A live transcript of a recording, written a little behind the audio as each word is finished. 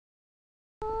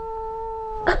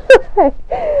Hi,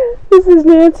 this is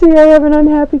Nancy. I have an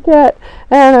unhappy cat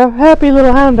and a happy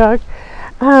little hound dog.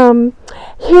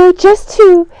 Here just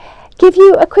to give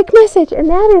you a quick message, and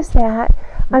that is that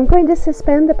I'm going to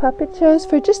suspend the puppet shows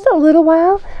for just a little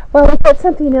while I get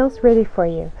something else ready for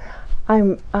you.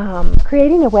 I'm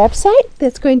creating a website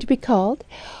that's going to be called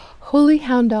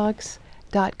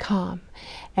holyhounddogs.com.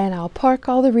 And I'll park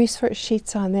all the resource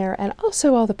sheets on there and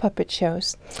also all the puppet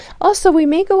shows. Also, we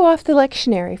may go off the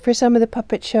lectionary for some of the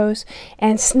puppet shows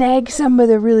and snag some of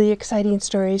the really exciting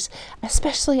stories,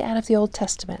 especially out of the Old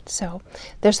Testament. So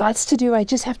there's lots to do. I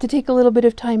just have to take a little bit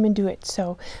of time and do it.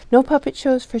 So no puppet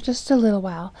shows for just a little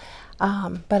while.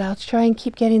 But I'll try and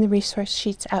keep getting the resource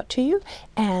sheets out to you.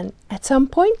 And at some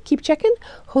point, keep checking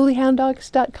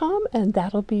holyhounddogs.com, and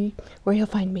that'll be where you'll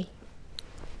find me.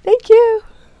 Thank you.